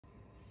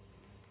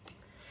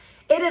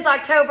It is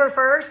October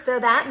 1st, so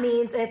that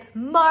means it's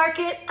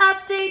market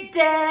update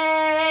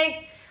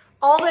day.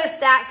 All those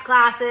stats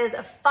classes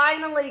are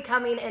finally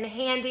coming in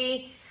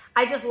handy.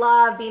 I just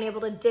love being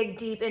able to dig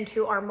deep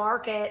into our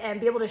market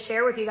and be able to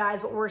share with you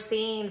guys what we're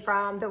seeing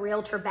from the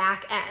realtor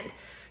back end.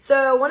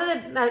 So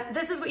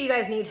this is what you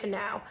guys need to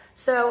know.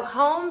 So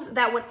homes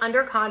that went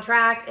under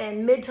contract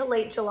in mid to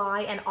late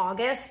July and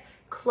August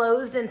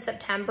closed in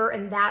September,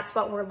 and that's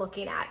what we're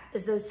looking at,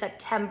 is those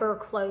September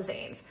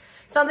closings.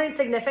 Something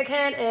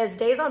significant is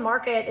days on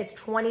market is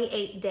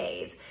 28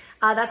 days.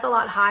 That's a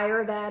lot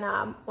higher than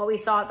what we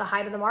saw at the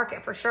height of the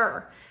market for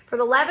sure. For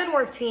the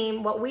Leavenworth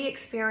team, what we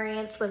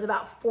experienced was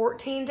about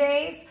 14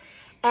 days.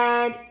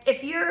 And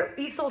if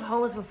you've sold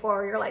homes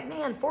before, you're like,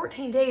 man,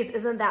 14 days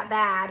isn't that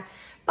bad.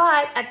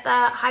 But at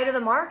the height of the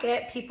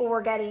market, people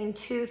were getting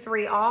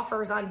 2-3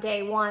 offers on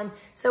day one,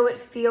 so it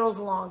feels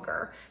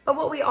longer. But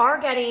what we are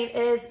getting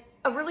is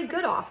a really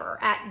good offer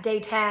at day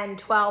 10,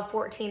 12,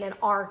 14 in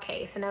our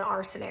case and in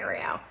our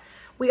scenario.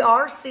 We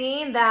are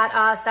seeing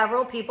that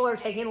several people are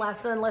taking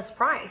less than list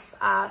price,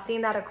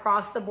 seeing that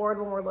across the board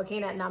when we're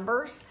looking at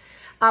numbers.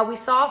 We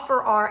saw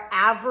for our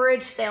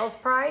average sales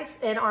price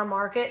in our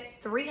market,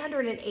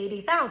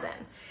 $380,000.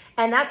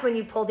 And that's when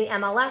you pull the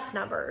MLS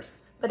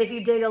numbers. But if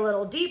you dig a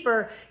little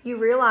deeper, you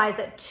realize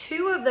that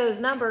 2 of those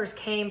numbers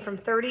came from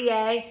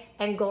 30A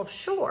and Gulf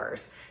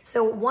Shores.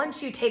 So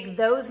once you take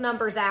those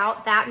numbers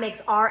out, that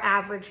makes our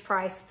average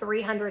price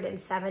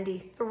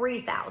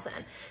 $373,000.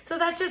 So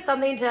that's just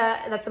something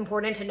that's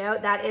important to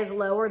note. That is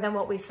lower than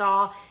what we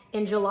saw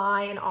in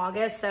July and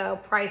August. So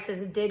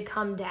prices did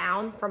come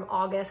down from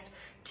August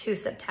to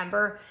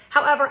September.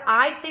 However,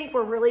 I think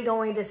we're really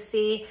going to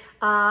see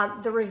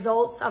the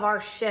results of our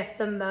shift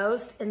the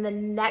most in the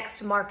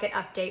next market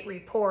update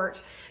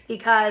report,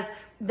 because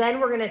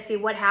then we're going to see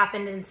what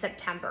happened in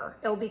September.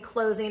 It will be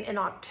closing in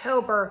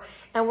October,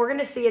 and we're going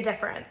to see a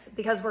difference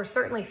because we're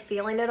certainly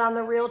feeling it on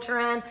the realtor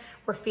end.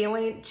 We're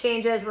feeling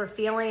changes. We're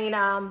feeling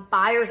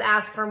buyers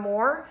ask for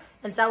more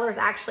and sellers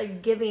actually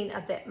giving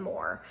a bit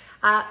more.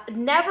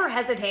 Never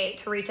hesitate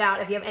to reach out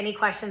if you have any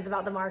questions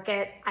about the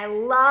market. I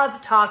love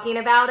talking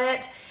about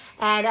it,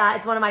 and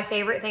it's one of my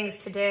favorite things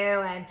to do,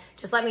 and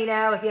just let me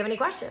know if you have any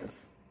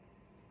questions.